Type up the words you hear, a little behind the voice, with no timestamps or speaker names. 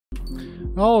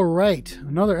All right,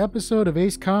 another episode of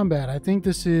Ace Combat. I think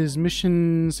this is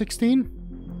mission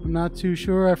 16. I'm not too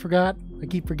sure. I forgot. I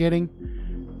keep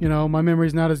forgetting. You know, my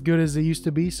memory's not as good as it used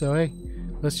to be, so hey,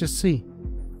 let's just see.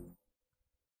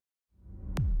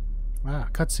 Ah,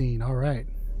 cutscene. All right.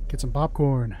 Get some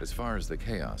popcorn. As far as the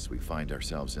chaos we find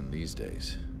ourselves in these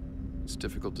days, it's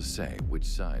difficult to say which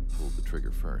side pulled the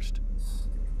trigger first.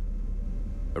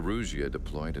 Erusia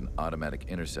deployed an automatic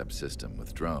intercept system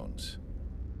with drones.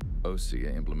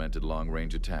 Osea implemented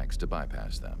long-range attacks to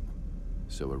bypass them.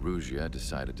 So Erusia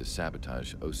decided to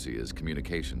sabotage Osea's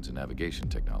communications and navigation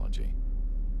technology.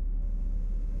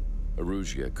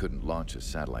 Erusia couldn't launch a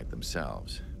satellite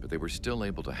themselves, but they were still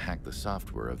able to hack the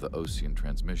software of the Osean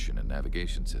transmission and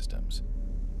navigation systems.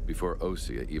 Before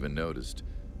Osea even noticed,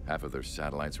 half of their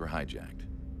satellites were hijacked.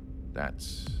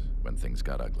 That's when things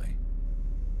got ugly.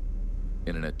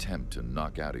 In an attempt to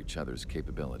knock out each other's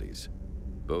capabilities,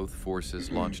 both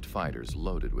forces launched fighters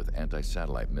loaded with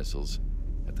anti-satellite missiles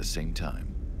at the same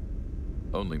time.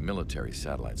 Only military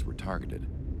satellites were targeted.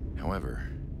 However,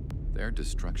 their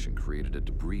destruction created a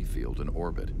debris field in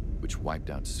orbit, which wiped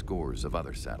out scores of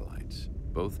other satellites,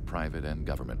 both private and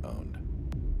government-owned.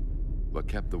 What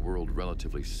kept the world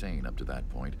relatively sane up to that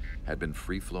point had been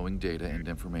free-flowing data and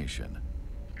information.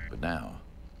 But now,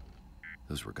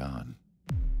 those were gone.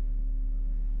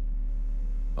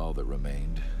 All that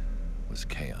remained was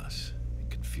chaos and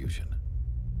confusion.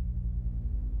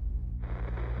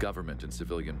 Government and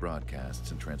civilian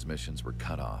broadcasts and transmissions were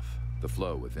cut off. The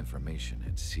flow of information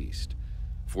had ceased.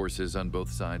 Forces on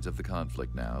both sides of the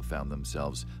conflict now found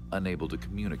themselves unable to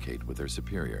communicate with their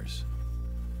superiors.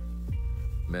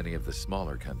 Many of the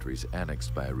smaller countries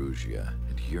annexed by Erusia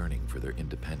and yearning for their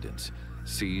independence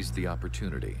seized the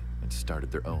opportunity and started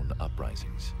their own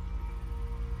uprisings.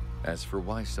 As for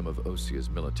why some of Osea's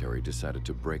military decided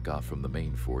to break off from the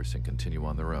main force and continue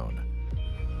on their own,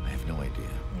 I have no idea.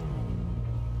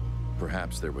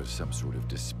 Perhaps there was some sort of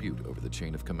dispute over the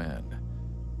chain of command.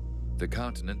 The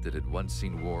continent that had once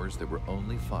seen wars that were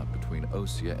only fought between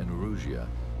Osea and Erusia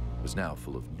was now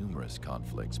full of numerous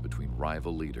conflicts between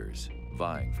rival leaders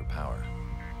vying for power.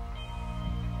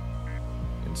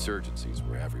 Insurgencies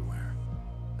were everywhere.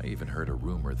 I even heard a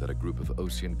rumor that a group of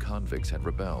Osean convicts had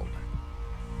rebelled.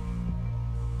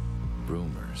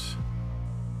 Rumors.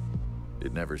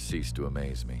 It never ceased to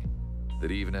amaze me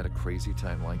that even at a crazy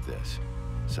time like this,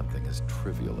 something as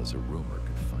trivial as a rumor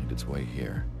could find its way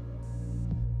here.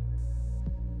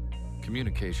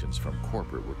 Communications from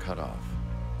corporate were cut off.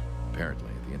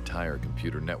 Apparently, the entire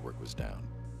computer network was down.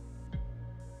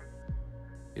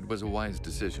 It was a wise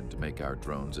decision to make our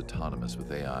drones autonomous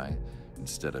with AI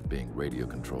instead of being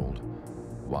radio-controlled.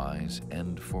 Wise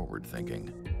and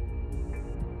forward-thinking.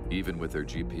 Even with their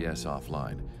GPS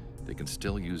offline, they can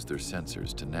still use their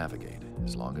sensors to navigate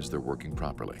as long as they're working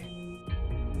properly.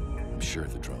 I'm sure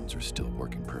the drones are still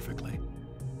working perfectly,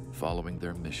 following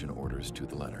their mission orders to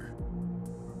the letter.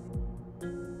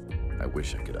 I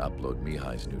wish I could upload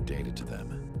Mihai's new data to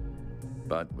them,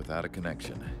 but without a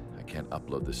connection, I can't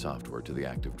upload the software to the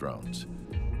active drones.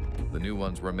 The new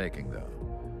ones we're making, though,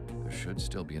 there should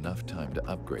still be enough time to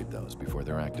upgrade those before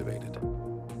they're activated.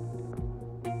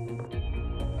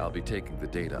 I'll be taking the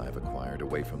data I've acquired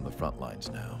away from the front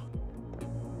lines now.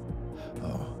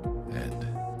 Oh, and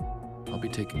I'll be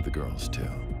taking the girls too.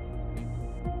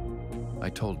 I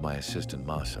told my assistant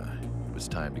Masa it was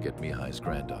time to get Mihai's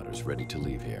granddaughters ready to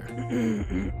leave here.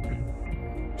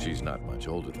 She's not much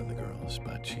older than the girls,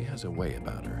 but she has a way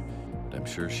about her, and I'm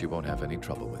sure she won't have any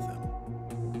trouble with them.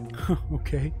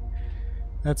 Okay.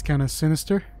 That's kind of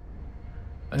sinister.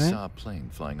 I saw a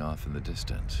plane flying off in the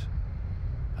distance.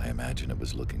 I imagine it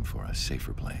was looking for a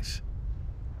safer place.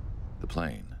 The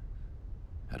plane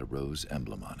had a rose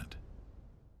emblem on it.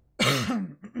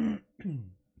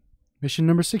 Mission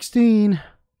number 16.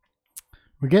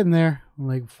 We're getting there.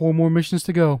 Like 4 more missions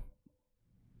to go.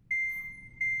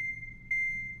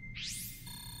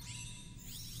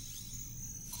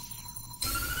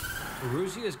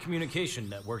 Erusia's communication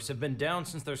networks have been down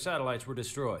since their satellites were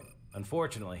destroyed.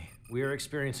 Unfortunately, we are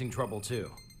experiencing trouble too.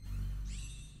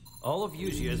 All of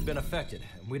Usia has been affected,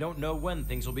 and we don't know when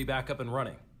things will be back up and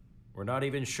running. We're not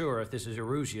even sure if this is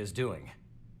Erusia's doing.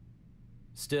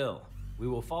 Still, we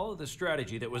will follow the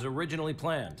strategy that was originally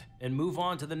planned, and move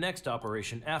on to the next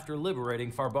operation after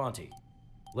liberating Farbanti.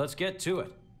 Let's get to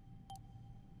it.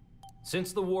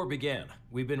 Since the war began,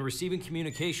 we've been receiving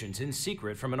communications in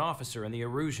secret from an officer in the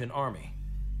Erusian army.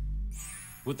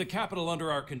 With the capital under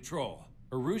our control,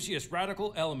 Erusia's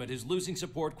radical element is losing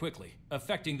support quickly,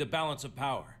 affecting the balance of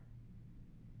power.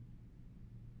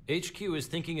 HQ is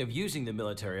thinking of using the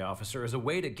military officer as a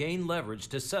way to gain leverage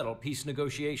to settle peace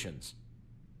negotiations.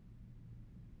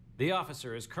 The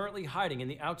officer is currently hiding in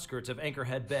the outskirts of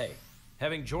Anchorhead Bay,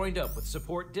 having joined up with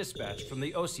support dispatched from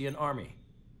the Osean Army.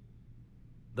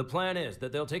 The plan is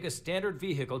that they'll take a standard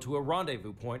vehicle to a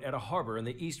rendezvous point at a harbor in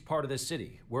the east part of the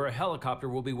city, where a helicopter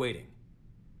will be waiting.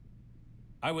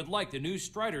 I would like the new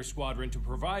Strider Squadron to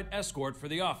provide escort for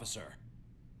the officer.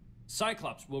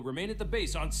 Cyclops will remain at the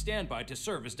base on standby to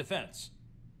serve as defense.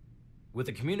 With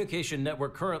the communication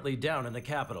network currently down in the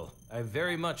capital, I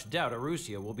very much doubt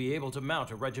Erusia will be able to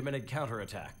mount a regimented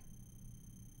counterattack.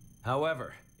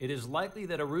 However, it is likely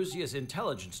that Erusia's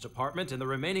intelligence department and the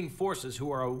remaining forces who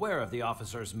are aware of the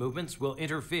officer's movements will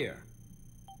interfere.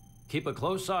 Keep a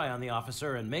close eye on the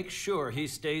officer and make sure he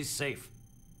stays safe.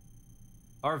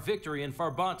 Our victory in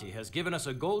Farbanti has given us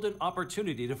a golden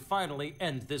opportunity to finally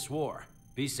end this war.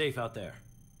 Be safe out there.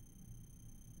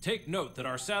 Take note that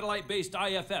our satellite-based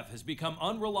IFF has become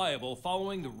unreliable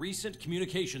following the recent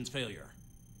communications failure.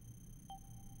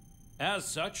 As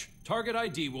such, target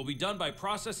ID will be done by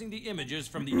processing the images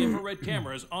from the infrared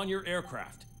cameras on your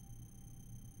aircraft.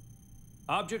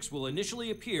 Objects will initially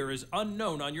appear as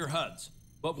unknown on your HUDs,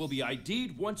 but will be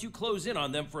ID'd once you close in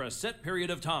on them for a set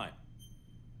period of time.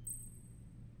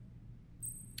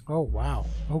 Oh, wow.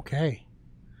 Okay.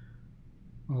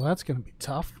 Well, that's going to be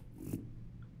tough.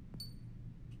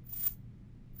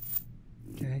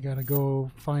 Okay, gotta go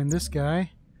find this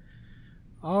guy.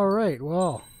 Alright,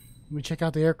 well, let me check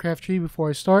out the aircraft tree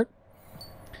before I start.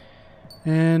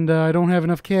 And I don't have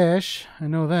enough cash. I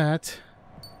know that.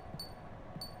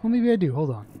 Well, maybe I do. Hold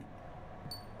on.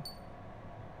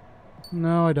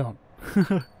 No, I don't.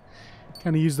 Kind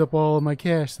of used up all of my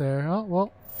cash there. Oh,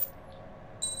 well.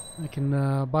 I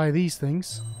can buy these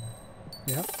things.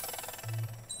 Yep.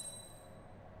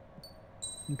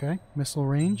 Okay, missile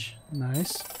range.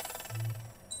 Nice.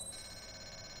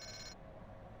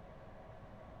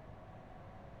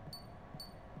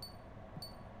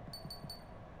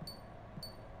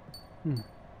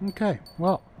 Okay,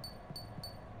 well.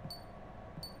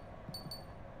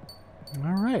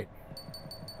 Alright.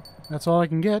 That's all I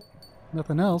can get.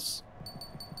 Nothing else.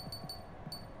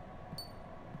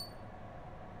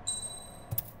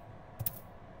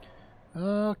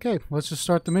 Okay, let's just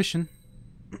start the mission.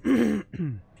 I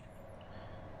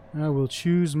will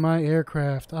choose my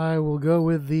aircraft. I will go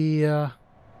with the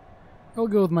I'll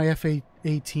go with my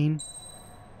F-18.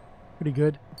 Pretty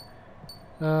good.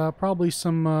 Probably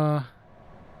some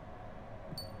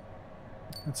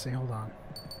let's see, hold on.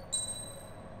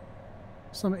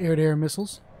 Some air-to-air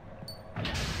missiles.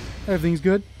 Everything's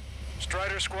good.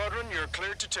 Strider Squadron, you're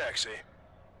cleared to taxi.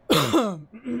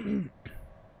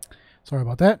 Sorry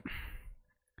about that.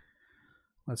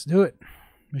 Let's do it.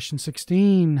 Mission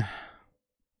 16.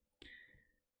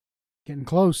 Getting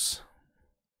close.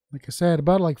 Like I said,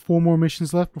 about like 4 more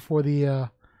missions left before the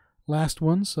last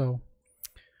one, so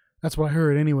that's what I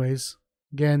heard anyways.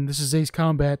 Again, this is Ace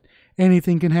Combat.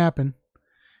 Anything can happen.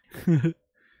 You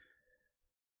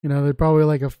know, they're probably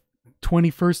like a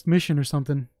 21st mission or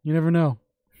something. You never know.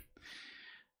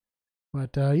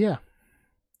 But yeah.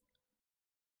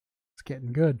 It's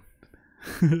getting good.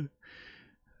 There's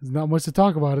not much to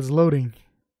talk about. It's loading.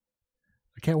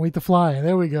 I can't wait to fly.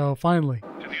 There we go. Finally.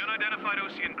 To the unidentified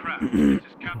Osean craft, this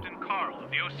is Captain Carl of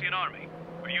the Osean Army.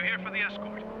 Are you here for the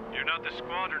escort? You're not the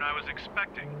squadron I was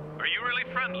expecting. Are you really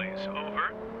friendlies?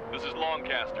 Over. This is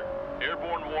Longcaster.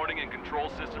 Airborne warning and control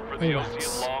system for the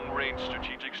Osean Long-Range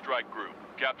Strategic Strike Group.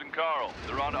 Captain Carl,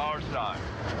 they're on our side.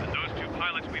 And those 2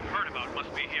 pilots we've heard about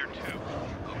must be here too.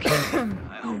 Okay,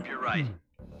 I hope you're right.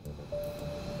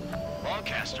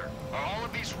 Longcaster, are all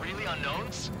of these really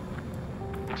unknowns?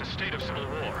 It's a state of civil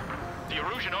war. The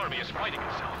Erusian army is fighting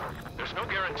itself. There's no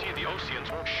guarantee the Oseans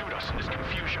won't shoot us in this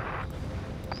confusion.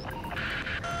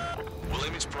 We'll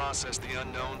image process the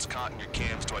unknowns caught in your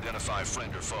cams to identify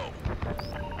friend or foe.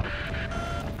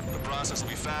 The process will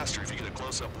be faster if you get a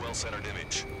close-up, well-centered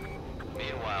image.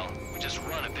 Meanwhile, we just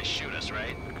run if they shoot us,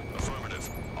 right? Affirmative.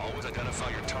 Always identify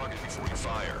your target before you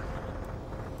fire.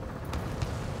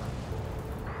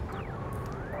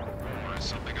 War is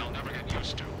something I'll never get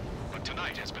used to, but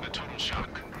tonight has been a total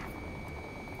shock.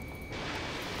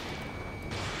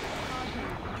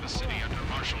 The city under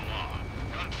martial law,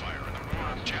 gunfire and the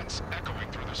roar of jets echoing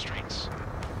through the streets.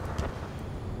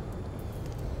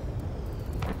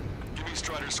 Give me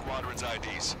Strider Squadron's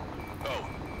IDs. Oh,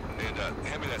 and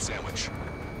hand me that sandwich.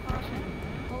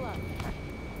 Pull up.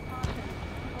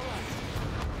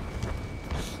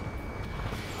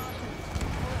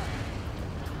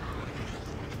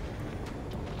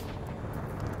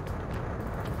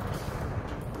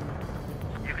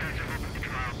 You guys have opened the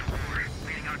trial door,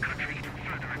 leading our country even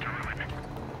further into ruin.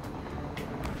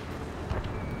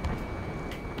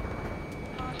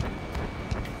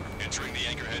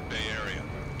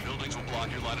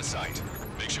 Lock your line of sight.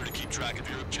 Make sure to keep track of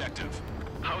your objective.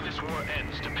 How this war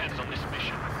ends depends on this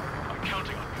mission. I'm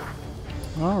counting on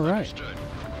you. All right. Understood.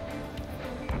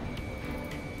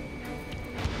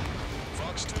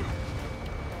 Fox 2.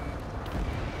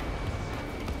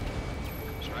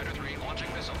 Strider 3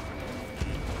 launching missile.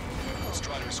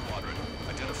 Strider Squadron.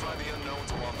 Identify the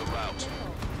unknowns along the route.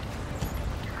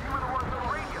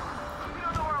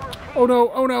 Oh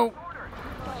no! Oh no!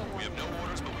 We have no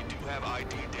orders, but we do have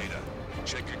ID data.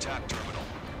 Check your TAC terminal.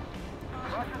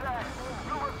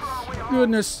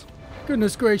 Goodness!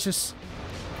 Goodness gracious!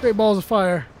 Great balls of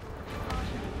fire!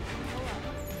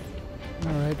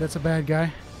 All right, that's a bad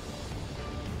guy.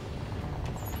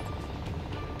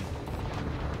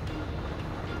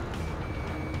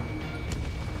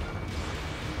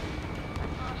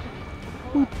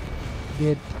 Boop.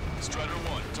 Dead. Strider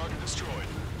 1, target destroyed.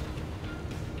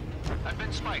 I've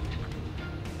been spiked.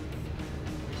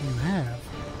 You have.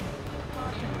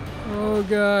 Oh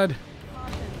god.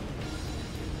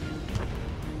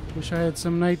 Wish I had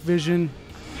some night vision.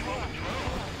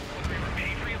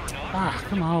 Ah,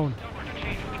 come on.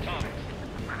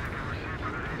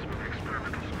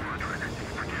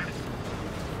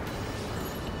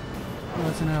 Oh,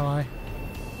 that's an ally.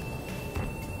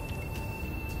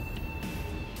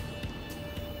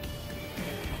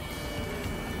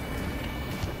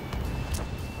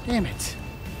 Damn it.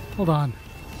 Hold on.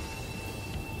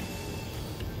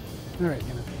 Alright,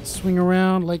 gonna swing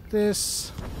around like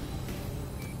this.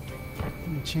 Give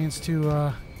me a chance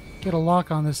to get a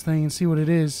lock on this thing and see what it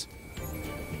is.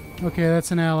 Okay, that's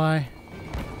an ally.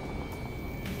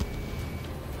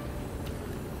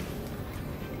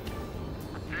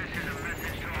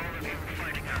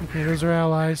 Okay, those are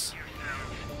allies.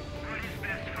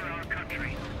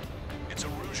 It's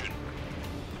erosion.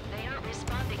 They aren't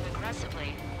responding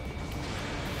aggressively.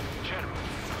 General,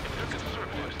 if they're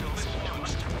conservatives, they'll listen to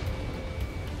us.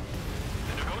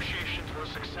 The negotiations were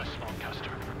successful,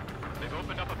 Xusder. They've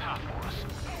opened up a path for us.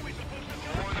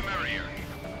 The more the merrier.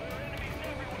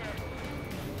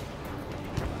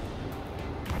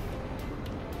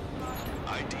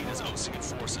 ID is Ocean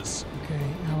Forces. Okay,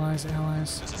 allies,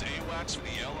 allies. This is AWACS for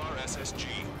the LRSSG.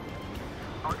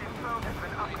 Our info has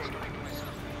been updated.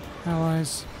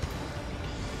 Allies.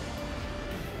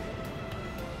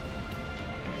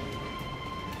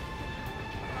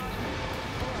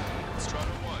 Strider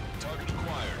 1, target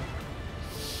acquired.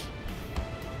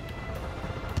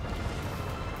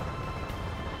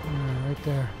 Right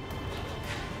there.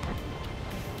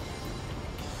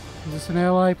 Is this an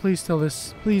ally? Please tell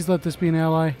this. Please let this be an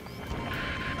ally.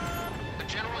 The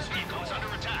general's vehicle is under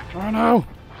attack. Oh no!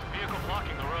 Vehicle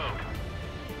blocking the road.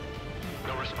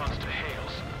 No response to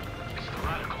hails. It's the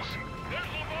radicals. There's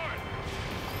Lamar!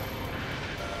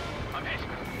 I'm hit.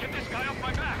 Get this guy off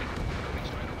my back.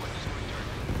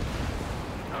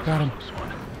 Got him. Close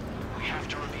one. We have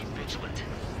to remain vigilant.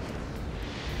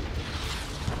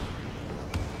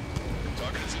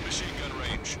 Target is in machine gun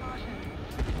range.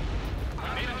 We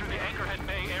made it through the Anchorhead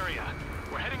Bay area.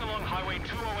 We're heading along Highway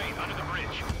 208 under the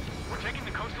bridge. We're taking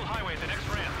the coastal highway at the next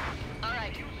ramp. All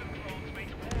right.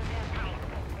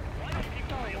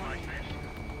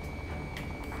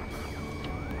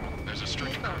 There's a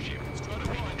strict curfew.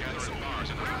 People gather in bars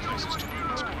and other places to learn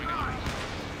what's going on.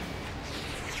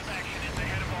 Which faction is the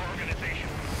head of our organization?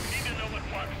 We need to know what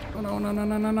works. Oh no, no, no,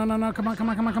 no, no, no, no, no. Come on, come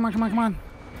on, come on, come on, come on, come on.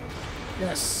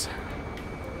 Yes.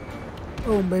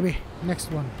 Boom, baby.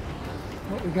 Next one.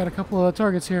 Oh, we got a couple of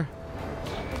targets here.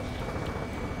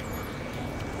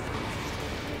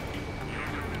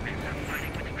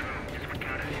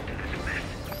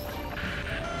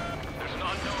 There's an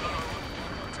unknown on our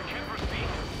route. We can't proceed.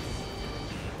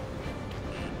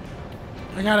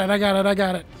 I got it, I got it, I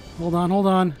got it. Hold on, hold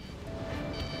on.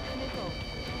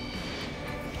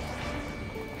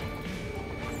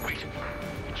 Wait.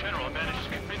 General, I managed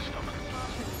to convince them.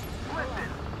 Listen,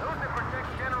 those that protect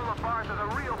General LaBarge are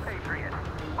the real patriots.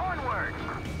 Onward!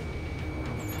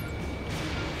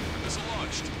 Missile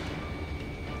launched.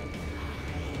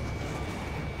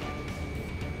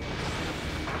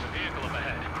 There's a vehicle up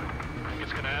ahead.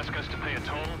 It's gonna ask us to pay a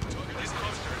toll. Get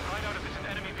closer and find out if it's an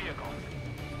enemy vehicle.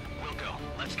 We'll go.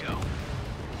 Let's go.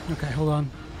 Okay, hold on.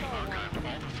 We've archived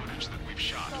all the footage that we've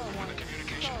shot. When the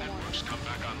communication networks come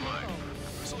back online.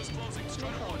 Missile is closing.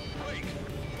 Strider 1, break.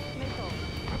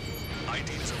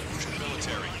 ID is Evolution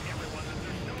Military.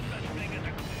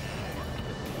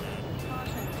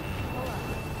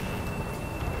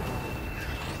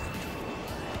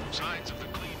 Signs of the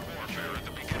clean warfare at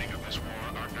the beginning of this war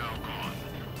are now gone.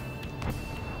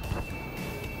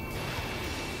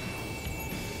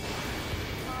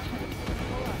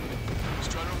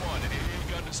 Strider 1, an alien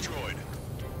gun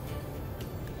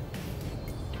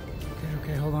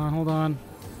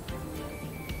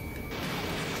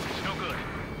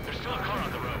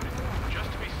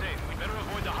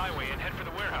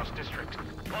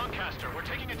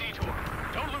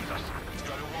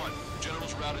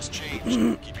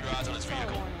changed. Keep your eyes on his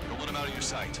vehicle. Don't let him out of your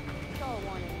sight.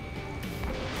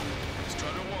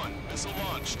 Strider 1, missile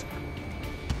launched.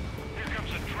 Here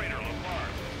comes a traitor, Lamar.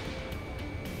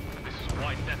 This is a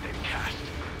wide net they've cast.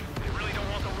 They really don't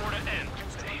want the war to end, do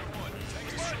they?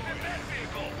 What's in that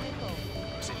vehicle?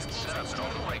 Setups in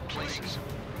all the right places.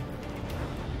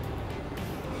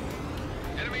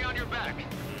 Enemy on your back. We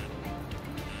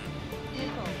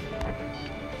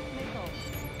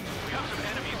have some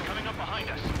enemies coming up behind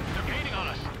us. They're gaining on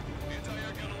us.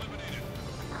 Anti-air gun eliminated.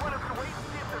 Want us to wait and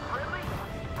see if they're friendly?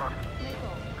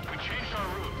 We changed our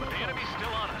route, but the enemy's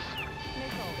still on us.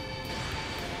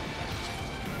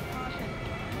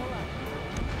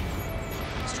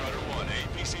 Strider 1,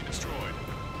 APC destroyed.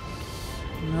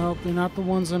 Nope, they're not the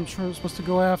ones I'm supposed to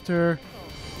go after.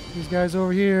 These guys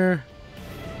over here.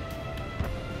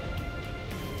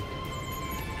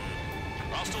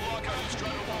 Hostile lockout on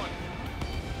Strider 1.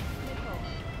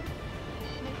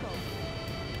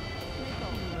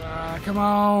 Ah, come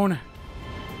on.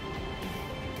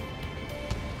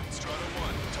 Strider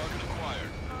 1, target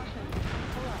acquired.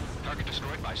 Target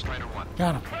destroyed by Strider 1.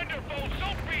 Got him. Thunderbolt,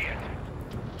 so be it!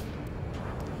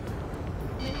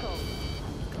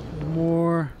 Couple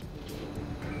more.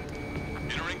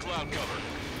 Entering cloud cover.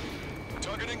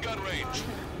 Target in gun range.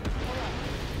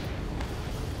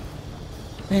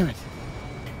 Damn it.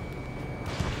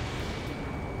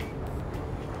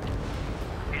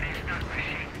 It is not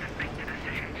machines that make the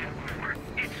decisions in war.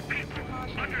 It's people.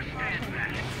 Understand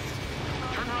that.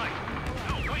 Turn right.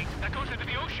 No, wait. That goes into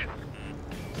the ocean.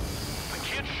 I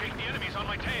can't shake the enemies on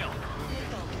my tail.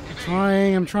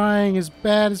 I'm trying as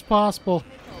bad as possible.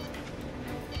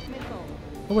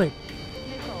 Oh wait.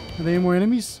 Are there any more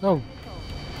enemies? Oh.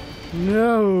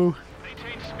 No.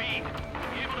 Maintain speed.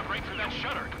 Be able to break through that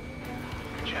shutter.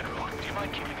 General, do you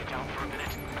mind keeping it down for a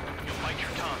minute? You'll bite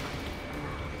your tongue.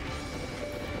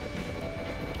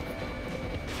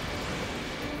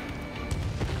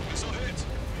 Missile hit.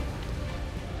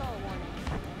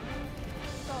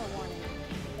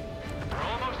 We're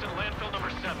almost in landfill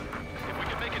number 7. If we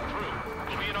can make it through,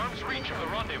 we'll be in arm's reach of the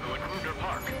rendezvous at Xusder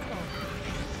Park.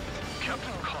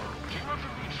 Captain Carl, do you ever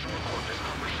mean to record this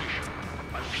conversation?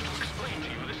 I wish to explain to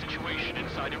you the situation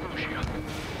inside Erusia.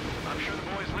 I'm sure the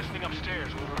boys listening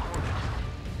upstairs will record it.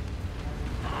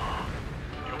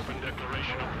 The open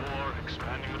declaration of war,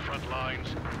 expanding the front lines,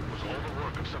 was all the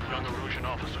work of some young Erusian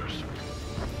officers.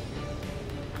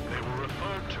 They were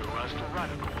referred to as the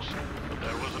radicals, but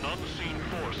there was an unseen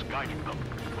force guiding them.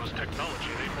 It was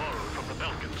technology they borrowed from the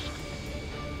Balkans.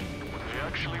 When they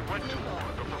actually went to war,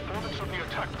 the performance of the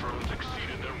attack drones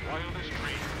exceeded their wildest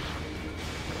dreams.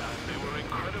 And they were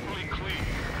incredibly clean,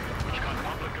 which got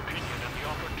public opinion and the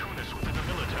opportunists within the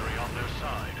military on their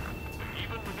side. They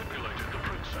even manipulated the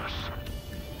princess.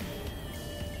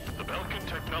 The Balkan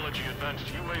technology advanced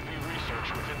UAV research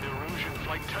within the Erusian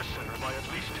Flight Test Center by at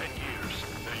least 10 years.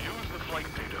 They used the flight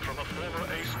data from a former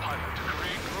ace pilot to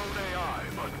create drone AI,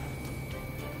 but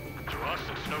to us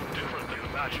it's no different than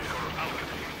magic or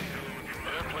alchemy.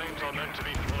 Airplanes are meant to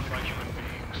be flown by human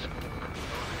beings.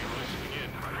 Those of you listening in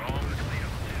are wrong.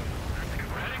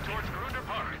 We're heading towards Xusder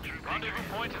Park. Rendezvous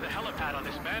point to the helipad on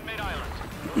this man-made island.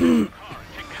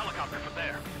 Take the helicopter from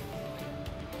there.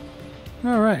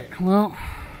 Alright, well,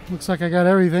 looks like I got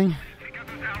everything. Think of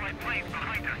those Allied planes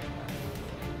behind us.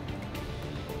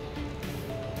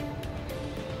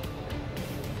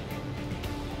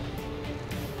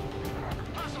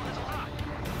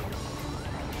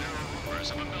 There are rumors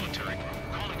of a military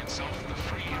group calling itself the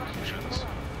Free Illusions.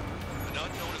 An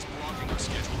unknown is blocking our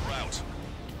scheduled route.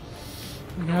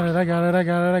 I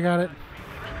got it.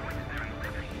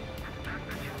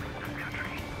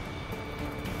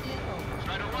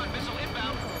 Strider 1, missile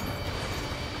inbound.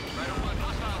 Strider 1,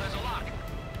 hostile has a lock.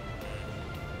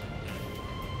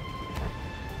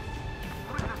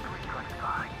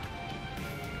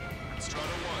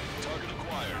 Strider 1, target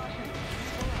acquired.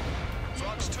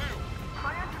 Fox 2.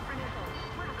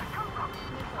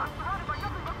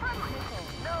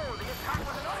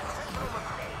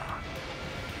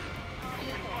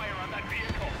 Fire on that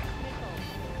vehicle.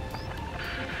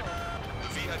 The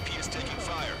VIP is taking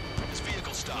fire. His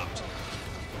vehicle stopped.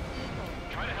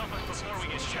 Try to help us before we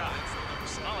get shot.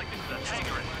 It's not like this is a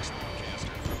tanker.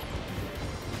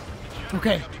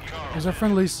 Okay, there's our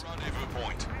friendlies. Rendezvous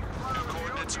point. New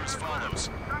coordinates are as follows.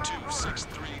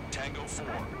 263 Tango 4.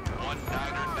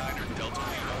 1999 Delta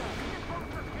Lima.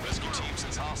 Rescue team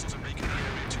says hostiles are making the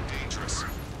area too dangerous.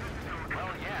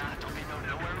 Well, yeah. Don't they know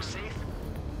nowhere is safe?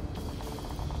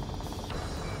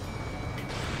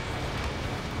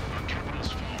 Our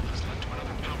capital's fall has led to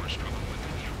another power struggle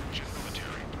within the Erusian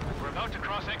military. We're about to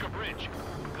cross Anchor Bridge.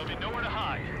 There'll be nowhere to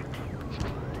hide.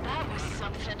 That was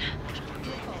something.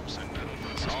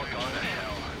 It's all gone to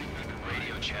hell.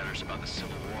 Radio chatters about the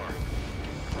Civil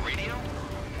War. Radio?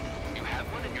 You have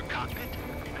one in your cockpit?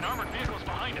 An armored vehicle's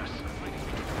behind us.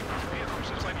 Vehicle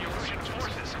used by the Erusian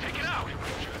forces. Take it out!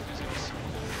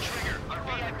 Trigger, our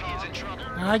VIP is in trouble.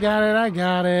 I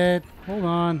got it. Hold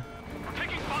on. We're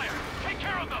taking fire! Take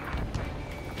care of them!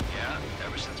 Yeah,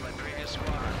 ever since my previous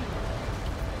squadron.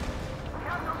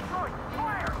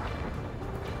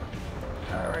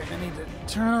 Alright, I need to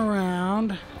turn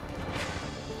around.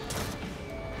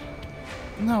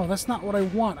 No, that's not what I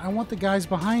want. I want the guys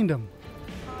behind him.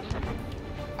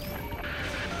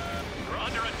 We're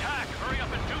under attack! Hurry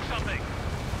up and do something!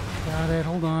 Got it.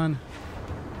 Hold on.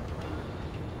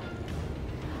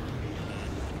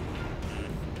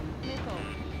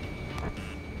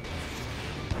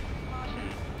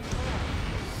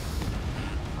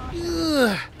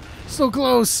 Ugh, so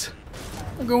close.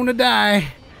 I'm going to die.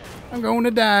 I'm going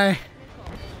to die.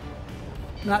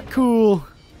 Not cool.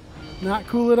 Not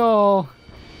cool at all.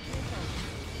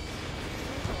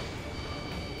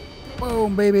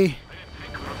 Boom, baby.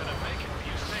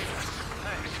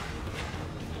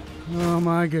 Oh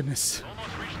my goodness.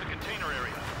 Almost reached the container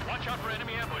area. Watch out for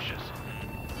enemy ambushes.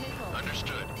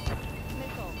 Understood.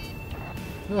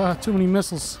 Ah, too many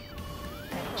missiles.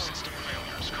 System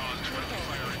failures caused friendly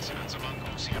fire incidents among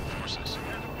OCM forces.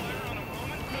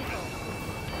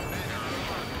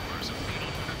 There's a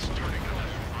field that's turning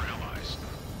left for allies.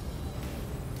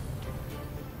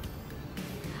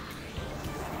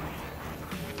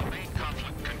 With the main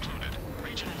conflict concluded,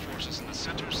 regional forces in the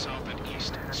center, south, and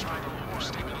east struggle over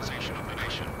stabilization of the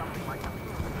nation.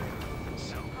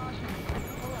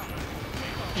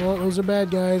 Well, those are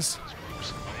bad guys.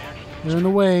 They're in the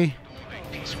way.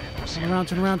 Turn around,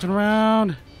 turn around, turn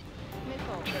around.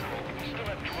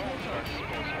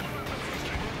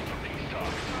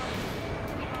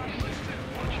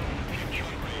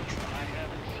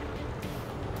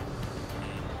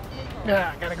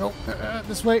 Yeah, gotta go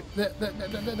this way.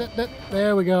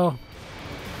 There we go.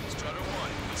 Strider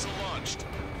 1, missile launched.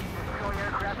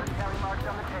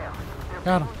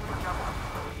 Got him.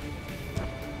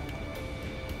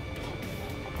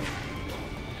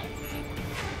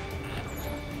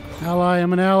 Ally,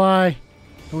 I'm an ally.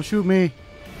 Don't shoot me.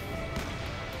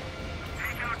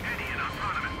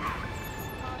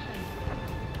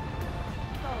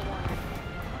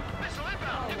 Missile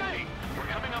inbound! Hey! We're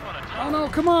coming up on a Oh tunnel. no,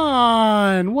 come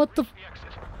on. What the? The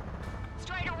exit.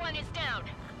 Strider 1 is down.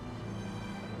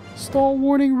 Stall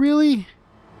warning, really?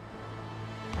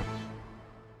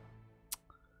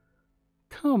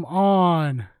 Come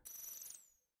on.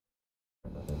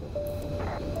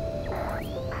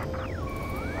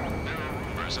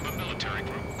 Rumors of a military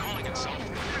group calling itself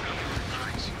the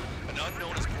Guys. An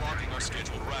unknown is blocking our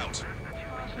scheduled route.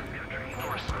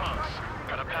 No response.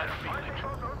 Got a bad feeling.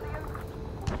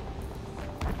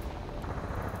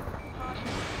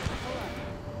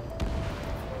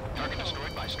 Target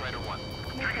destroyed by Strider 1.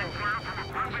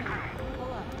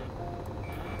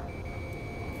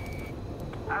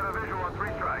 I have a visual on 3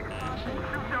 strikes.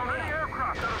 Shoot down any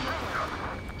aircraft out of Xusder.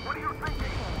 What are you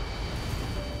thinking?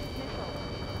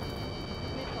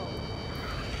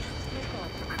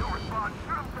 If they don't respond,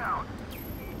 shoot them down.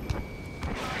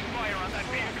 Fire on that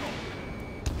vehicle.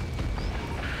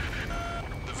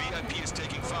 The VIP is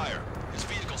taking fire. His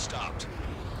vehicle stopped.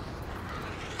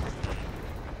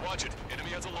 Watch it. Enemy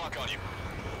has a lock on you.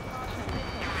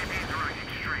 UAVs are acting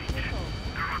strange.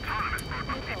 Their autonomous mode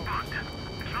must be bugged.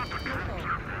 It's not the controls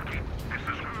they're faulty. This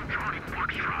is all Charlie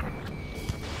Foxtrot.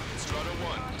 Strider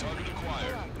 1, target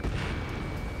acquired.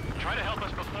 Try to help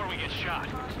us before we get shot.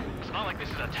 It's not like this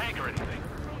is a tank or anything.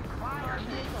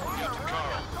 Captain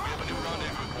Carl, we have a new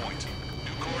rendezvous point.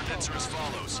 New coordinates are as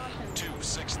follows.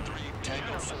 263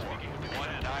 Tango 4,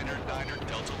 199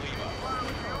 Delta Lima.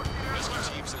 Rescue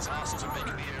team says hostiles are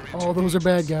making the area Oh, those are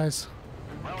bad guys.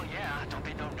 Well, yeah, don't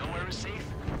they know nowhere is safe?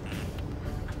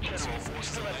 General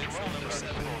forces at landfill number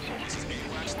 7. This is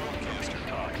AWACS broadcaster.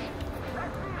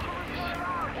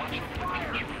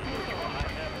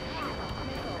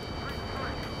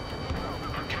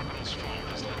 Our capital's fall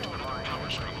has led to another power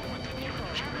struggle within the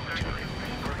Erusian military.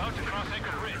 We're about to cross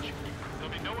Anchor Bridge.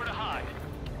 There'll be nowhere to hide.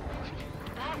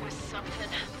 That was something.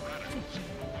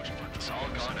 It's all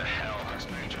gone to hell.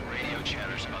 Radio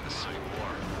chatters about the Civil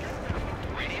War.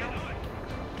 Radio?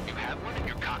 You have one in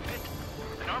your cockpit?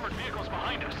 An armored vehicle's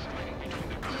behind us.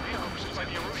 The vehicle was used by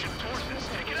the Erusian forces.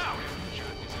 Take it out!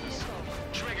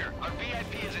 Trigger, our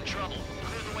VIP is in trouble.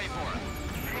 Clear the way for him.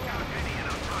 Yeah,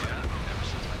 ever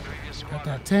since my previous Got squadron.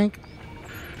 that tank.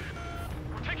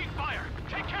 We're taking fire!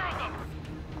 Take care of them!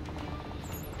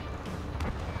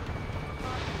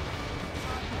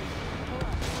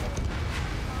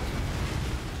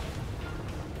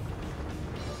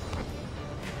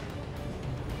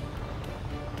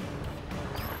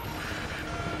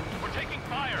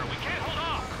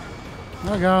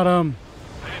 I got him.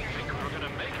 I didn't think we were gonna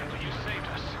make it, but you saved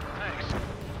us. Thanks.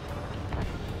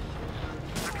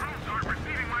 The drones aren't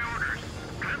receiving my orders.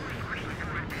 Can we switch the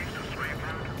UAVs to sway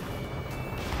mode?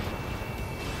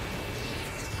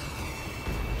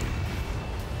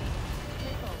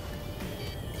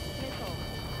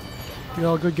 You're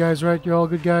all good guys, right? You're all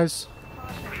good guys.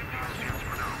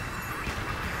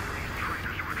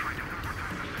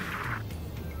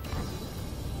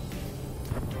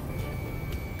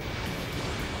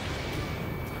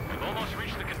 We've almost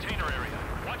reached the container area.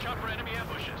 Watch out for enemy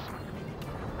ambushes.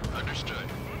 Understood.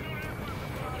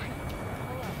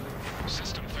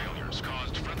 System failures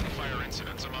caused friendly fire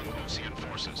incidents among Osean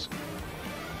forces.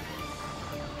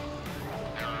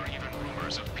 There are even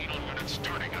rumors of penal units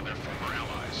turning on their former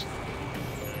allies.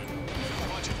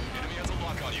 Watch it. Enemy has a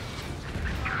lock on you.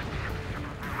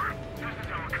 This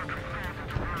is our country falls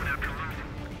into ruin after losing.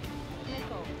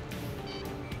 Missile.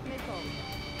 Missile.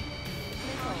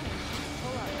 Missile.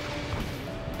 Pull up.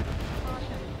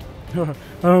 Caution.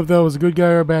 I don't know if that was a good guy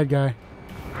or a bad guy.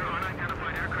 There are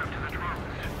unidentified aircraft in the drones.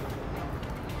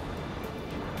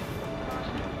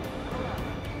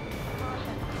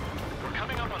 We're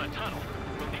coming up on a tunnel.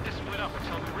 We'll need to split up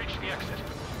until we reach the exit.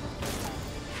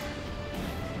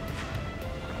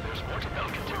 There's more to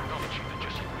Belkin technology than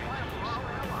just UAVs.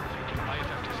 Thinking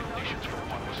IFF designations for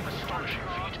one was an astonishing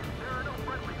feat.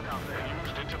 They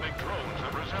used it to make drones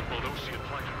that resembled Osean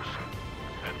fighters.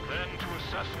 And then to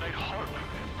assassinate Harley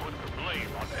and put the blame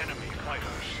on enemy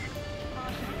fighters.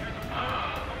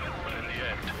 But in the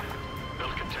end,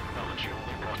 Belkin technology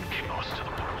only brought chaos to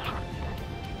the world.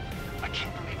 I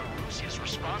can't believe Arusi is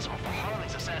responsible for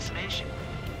Harley's assassination.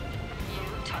 You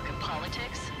talking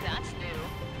politics? That's new.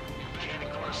 Can't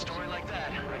ignore a story like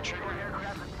that, right, Trigger?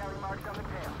 Aircraft with tally marks on the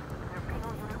tail. They're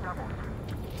penal unit rebels.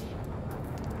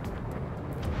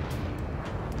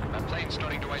 That plane's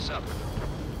starting to ice up.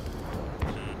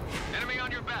 Enemy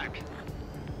on your back.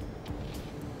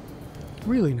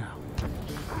 Really now.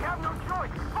 We have no choice.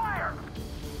 Fire!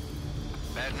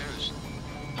 Bad news.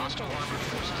 Hostile armored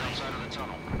forces outside of the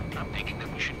tunnel. I'm thinking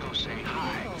that we should go say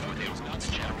hi before they ruin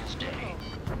the general's day.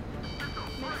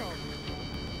 Missile.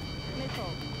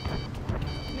 Missile.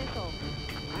 Missile.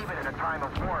 Even in a time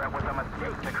of war, it was a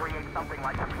mistake to create something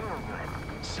like a penal unit.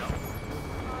 So,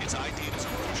 its ID is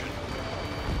erosion.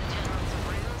 General's a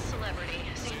real celebrity.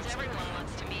 Seems everyone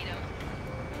wants to meet him.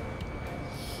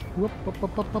 Whoop, whoop,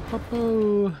 whoop, whoop, whoop,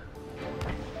 whoop.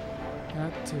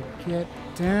 Got to get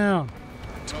down.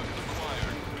 Target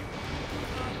acquired.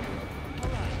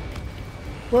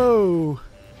 Whoa.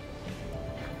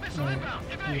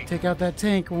 Take out that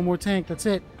tank. One more tank. That's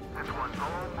it. This one's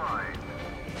all mine.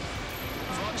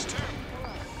 Fox 2.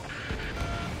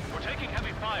 We're taking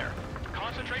heavy fire.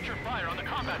 Concentrate your fire on the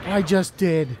combat vehicle. I just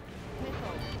did.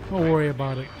 Don't worry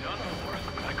about it. Done before.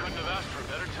 I couldn't have asked for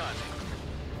better timing.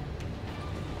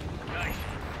 Nice.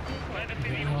 Glad to see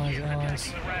the Allies, Oseans allies.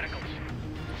 attacking the radicals.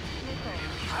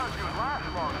 How's your last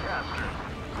long caster?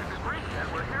 If it's brief, then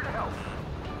we're here to help.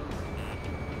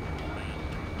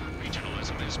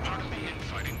 Regionalism is part of the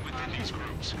infighting within these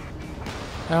groups.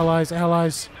 Allies,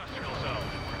 allies. Industrial zone.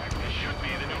 This should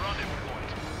be the new rendezvous point.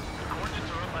 The coordinates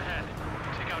are up ahead.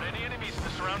 Take out any enemies in the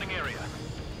surrounding area.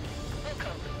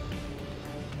 Welcome.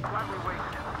 Glad we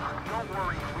waited. Don't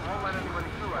worry, we won't let anybody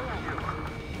through after you.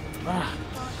 Ah,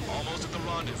 Almost at the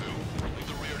rendezvous. Leave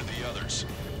the rear to the others.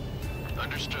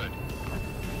 Understood.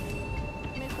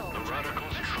 Missile. The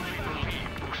radicals truly believe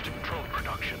boosting drone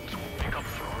productions will make up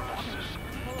for our losses.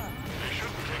 They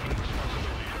shouldn't be taking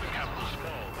responsibility for the capital's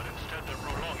fall, but instead they're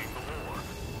prolonging the war.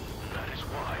 That is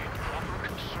why proper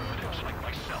conservatives like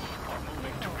myself are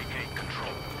moving to regain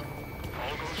control. If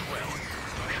all goes well, we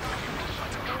should be able to sign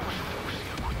a truce with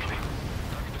Osia quickly.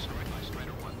 Target destroyed by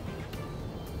Strider 1.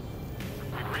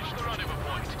 We've reached the rendezvous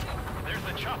point. There's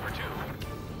the chopper, too.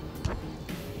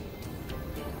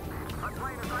 I'm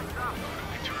playing a nice job. Who do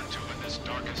we turn to in this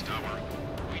darkest hour?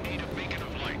 We need a beacon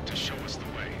of light to show us the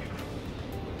way.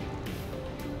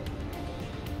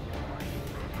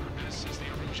 This is the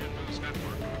Erosion News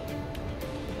Network.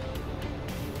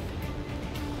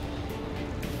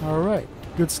 all right.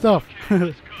 Good stuff. Let's go.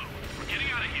 We're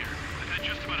getting out of here. I've had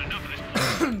just about enough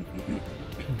of this.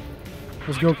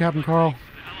 Let's go, Captain Carl. The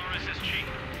LRSSG.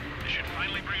 This should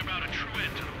finally bring about a true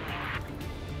end to the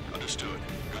war. Understood.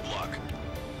 Good luck.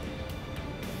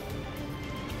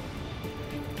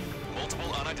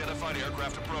 Multiple unidentified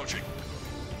aircraft approaching.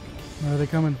 Where are they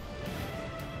coming?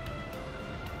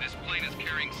 This plane is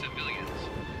carrying civilians.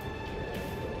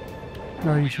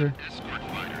 Are you sure? Escort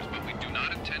fighters, but we do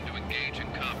not intend to engage in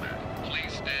combat.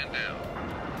 Please stand down.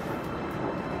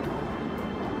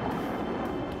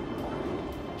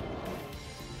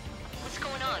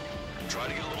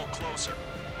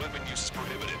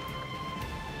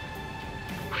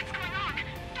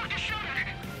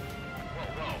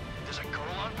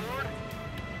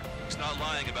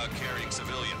 saying about carrying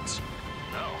civilians.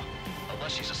 No,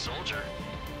 unless she's a soldier.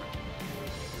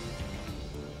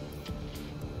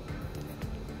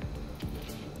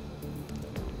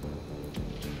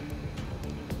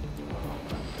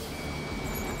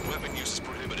 Weapon use is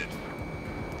prohibited.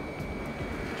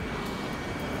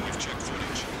 We've checked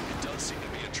footage. It does seem to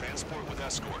be a transport with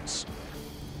escorts.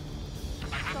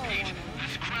 I repeat,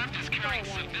 this craft is carrying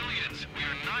civilians. We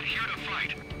are not here to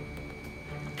fight.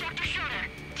 Dr. Schroeder,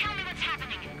 tell me what's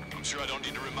happening. I'm sure I don't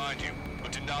need to remind you,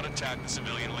 but do not attack the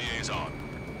civilian liaison.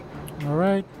 All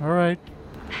right, all right.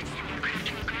 That's the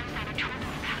aircraft my grandfather told me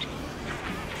about.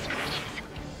 The scratches.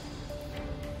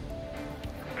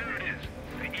 There it is.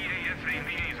 The EASA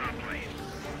liaison plane.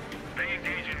 They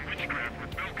engage in witchcraft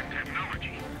with Belkin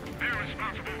technology. They're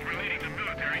responsible for leading the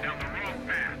military down the wrong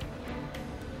path.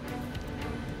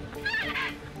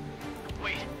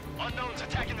 Wait, unknowns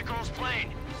attacking the girl's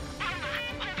plane.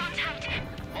 Hold on tight.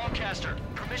 Longcaster,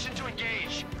 permission to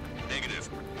engage. Negative.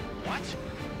 What?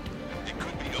 It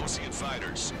could be Osean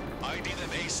fighters. ID them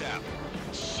ASAP.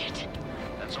 Shit.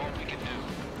 That's all we can do.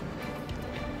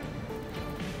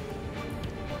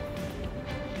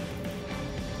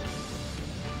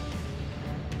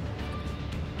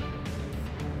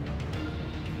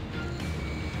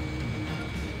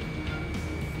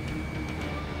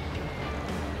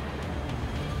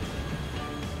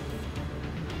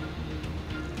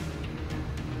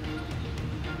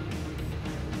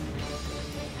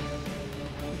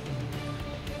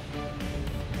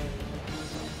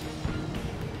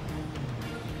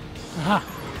 Aha!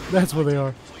 That's where they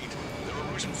are. Fleet. They're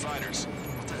Erusian fighters.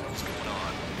 What the hell's going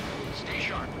on? Stay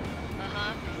sharp.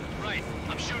 Uh-huh. Right,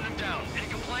 I'm shooting him down. Any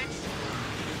complaints?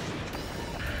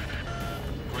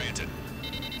 Granted.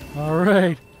 All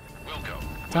right. Welcome.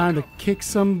 Time to kick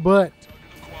some butt.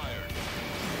 Acquired.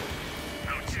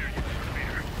 How dare you,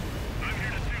 Leader? I'm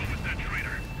here to deal with that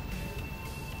traitor.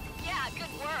 Yeah,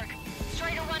 good work.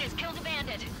 Strider 1 has killed a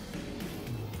bandit.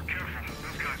 Careful,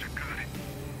 those guys are good.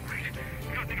 Wait,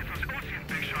 you don't think it's those Osean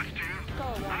big shots, do you? Go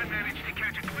I on. managed to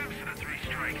catch a glimpse of the 3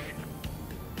 strikes.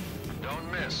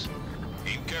 Don't miss.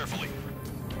 Aim carefully.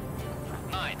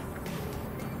 9.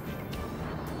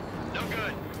 No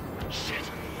good.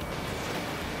 Shit.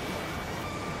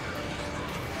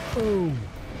 Boom.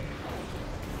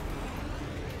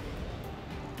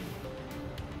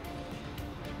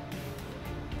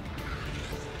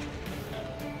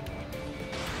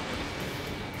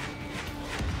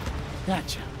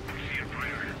 Gotcha. See a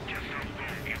fighter. Just how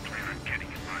long you plan on getting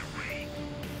in my way?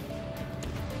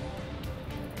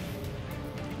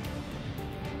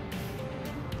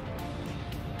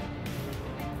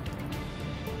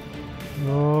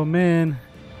 Oh man,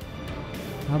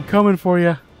 I'm coming for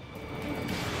you.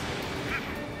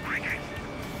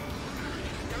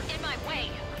 They're in my way.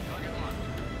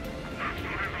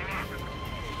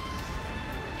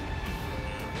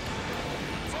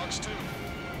 Fox 2.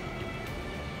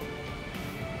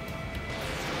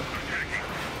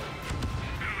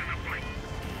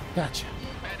 Gotcha.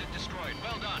 Bandit destroyed.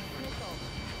 Well done.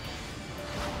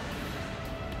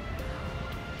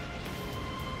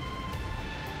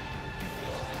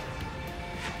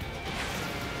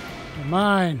 You're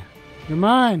mine. You're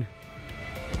mine.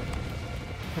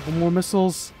 Couple more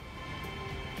missiles.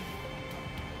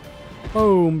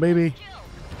 Boom, baby.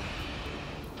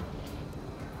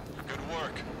 Good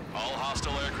work. All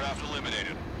hostile aircraft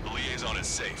eliminated. The liaison is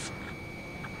safe.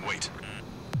 Wait.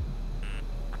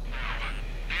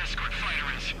 The escort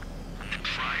fighter is... The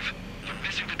drive. You're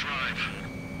missing the drive.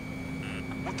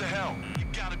 What the hell? You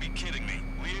gotta be kidding me.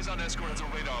 Liaison escort has a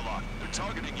radar lock. They're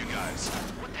targeting you guys.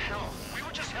 What the hell? We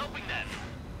were just helping them.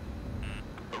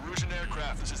 Erusian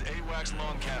aircraft, this is AWACS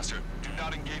Longcaster. Do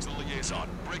not engage the liaison.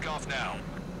 Break off now.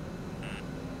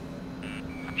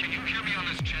 Can you hear me on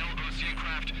this channel, Osean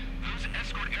craft? Those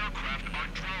escort aircraft are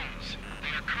drones.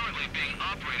 They are currently being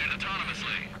operated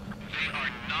autonomously. They are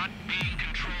not being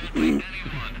controlled by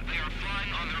anyone. They are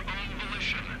flying on their own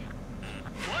volition.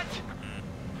 What?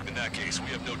 In that case, we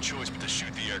have no choice but to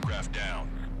shoot the aircraft down.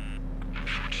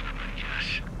 Unfortunately,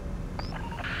 yes.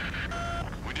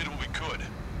 We did what we could.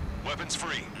 Weapons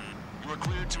free. You are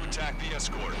cleared to attack the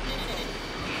escort.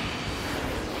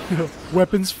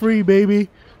 Weapons free, baby.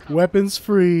 Weapons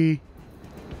free.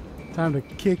 Time to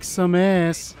kick some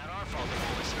ass. Not our fault that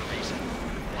all this innovation.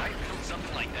 Why build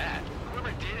something like that?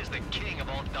 Whoever did is the king of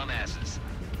all dumbasses.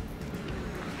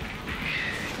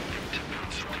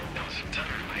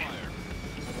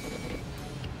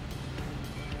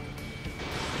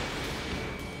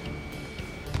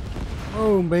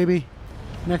 Boom, baby.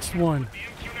 Next one. The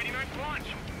MQ-99 launch.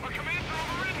 Our commands are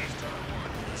overridden.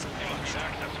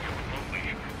 Access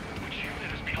remotely. Which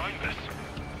unit is behind this?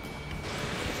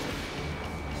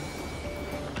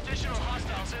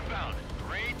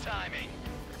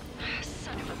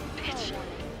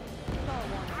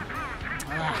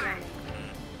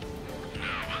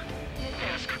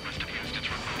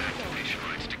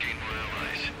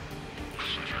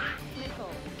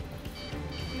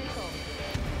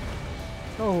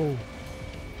 Whoa.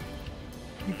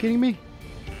 You kidding me?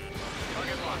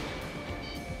 Target locked.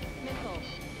 Missile.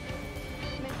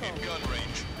 Missile. In gun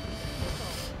range.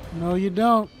 No, you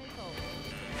don't.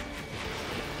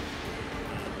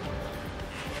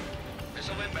 Missile.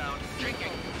 Missile inbound.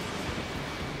 Drinking.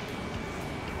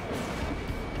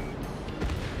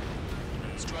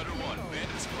 Strider 1,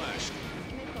 bandit splashed.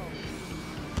 Missile.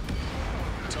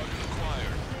 Target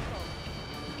acquired.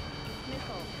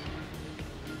 Missile.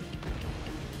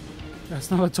 That's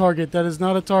not a target. That is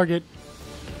not a target.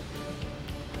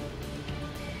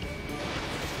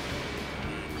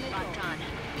 Locked on.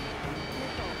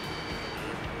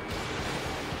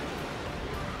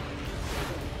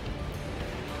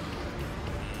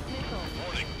 Missile.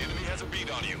 Warning, enemy has a beat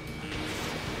on you.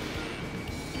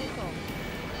 Missile.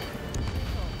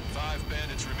 5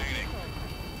 bandits remaining.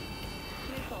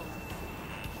 Missile.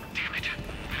 Damn it. I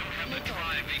don't have the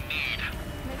drive they need.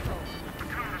 Missile.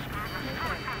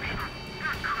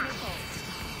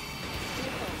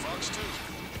 Fox 2.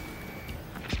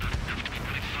 It's not enough to be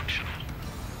really functional.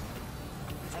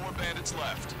 4 bandits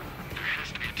left. There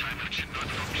has to be a time when it should not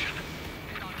function.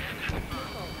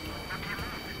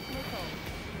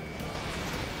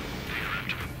 They are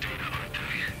after the data, aren't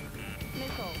they?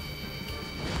 Missile.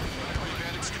 3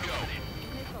 bandits to go.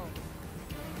 Missile.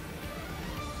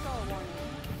 Stall warning.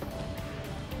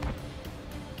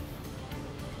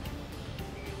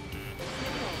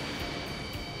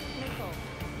 Missile.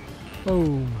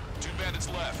 Boom. 2 bandits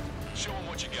left. Show them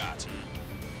what you got.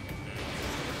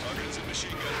 Target is in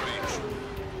machine gun range.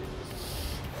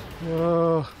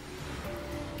 Whoa.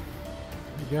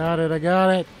 I got it. I got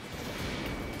it.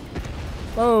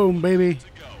 Boom, baby. To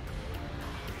go.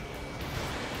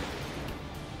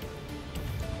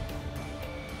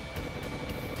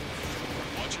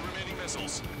 Watch your remaining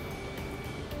missiles.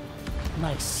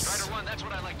 Nice. Strider 1, that's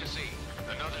what I like to see.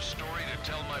 Another story to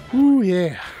tell my boy. Ooh,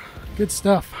 yeah. Good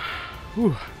stuff.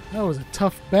 Ooh, that was a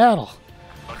tough battle.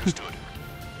 Understood.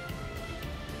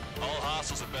 All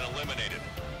hostiles have been eliminated.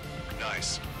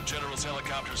 Nice. The General's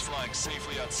helicopter is flying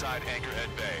safely outside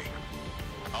Anchorhead Bay.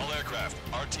 All aircraft,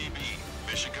 RTB,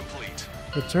 mission complete.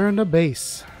 Return to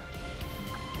base.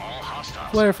 All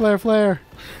hostiles. Flare, flare, flare.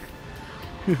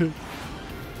 General,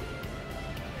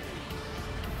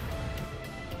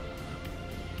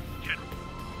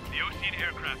 the Ocean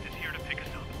aircraft is here to pick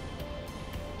us up.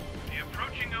 The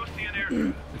approaching Ocean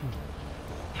aircraft.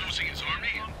 Losing his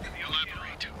army?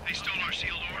 Elaborate. They stole our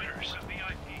sealed orders. The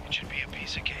VIP. It should be a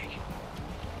piece of cake.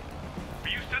 Were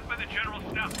you sent by the General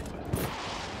Staff?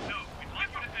 No, we'd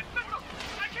like you to send someone.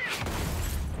 I can't.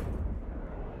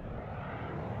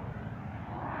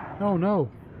 Oh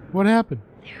no. What happened?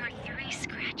 There are 3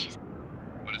 scratches.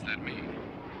 What does that mean?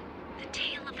 The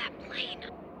tail of that plane.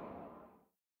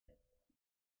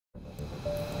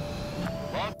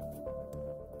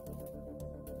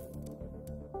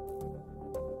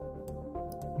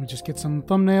 We just get some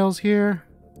thumbnails here.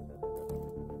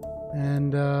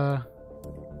 And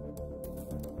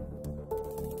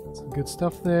some good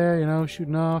stuff there, you know,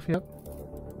 shooting off, yep.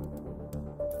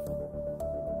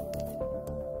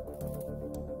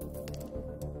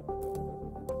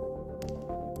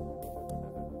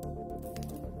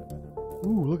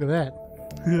 Ooh, look at that.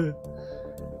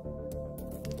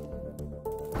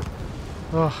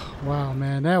 Oh, wow,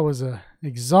 man. That was a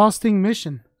exhausting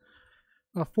mission.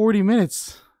 40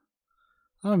 minutes.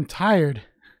 I'm tired.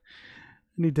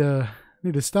 I need to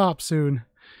stop soon.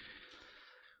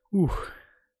 Ooh.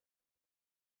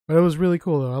 But it was really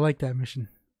cool, though. I like that mission.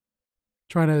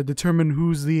 Trying to determine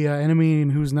who's the enemy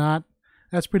and who's not.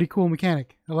 That's pretty cool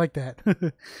mechanic. I like that.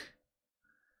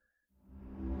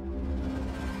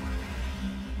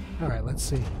 Alright, let's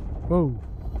see. Whoa.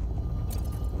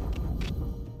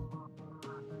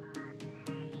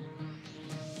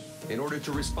 In order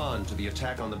to respond to the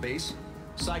attack on the base,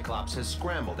 Cyclops has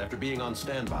scrambled after being on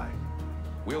standby.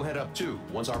 We'll head up too,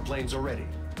 once our planes are ready.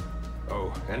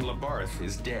 Oh, and Labarth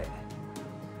is dead.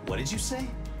 What did you say?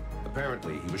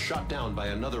 Apparently, he was shot down by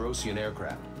another Ocean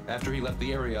aircraft after he left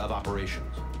the area of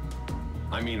operations.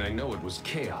 I mean, I know it was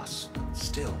chaos, but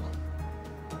still.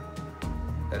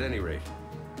 At any rate,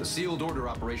 the sealed order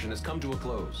operation has come to a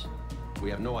close. We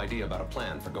have no idea about a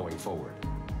plan for going forward.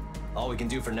 All we can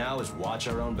do for now is watch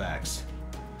our own backs.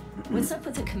 What's up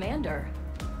with the commander?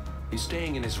 He's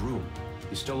staying in his room.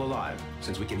 He's still alive,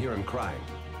 since we can hear him crying.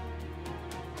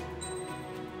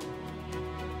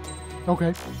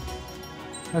 Okay.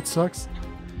 That sucks.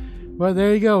 But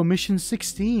there you go, mission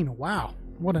 16. Wow,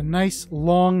 what a nice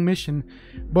long mission.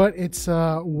 But it's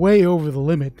way over the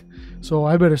limit. So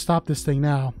I better stop this thing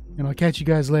now, and I'll catch you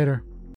guys later.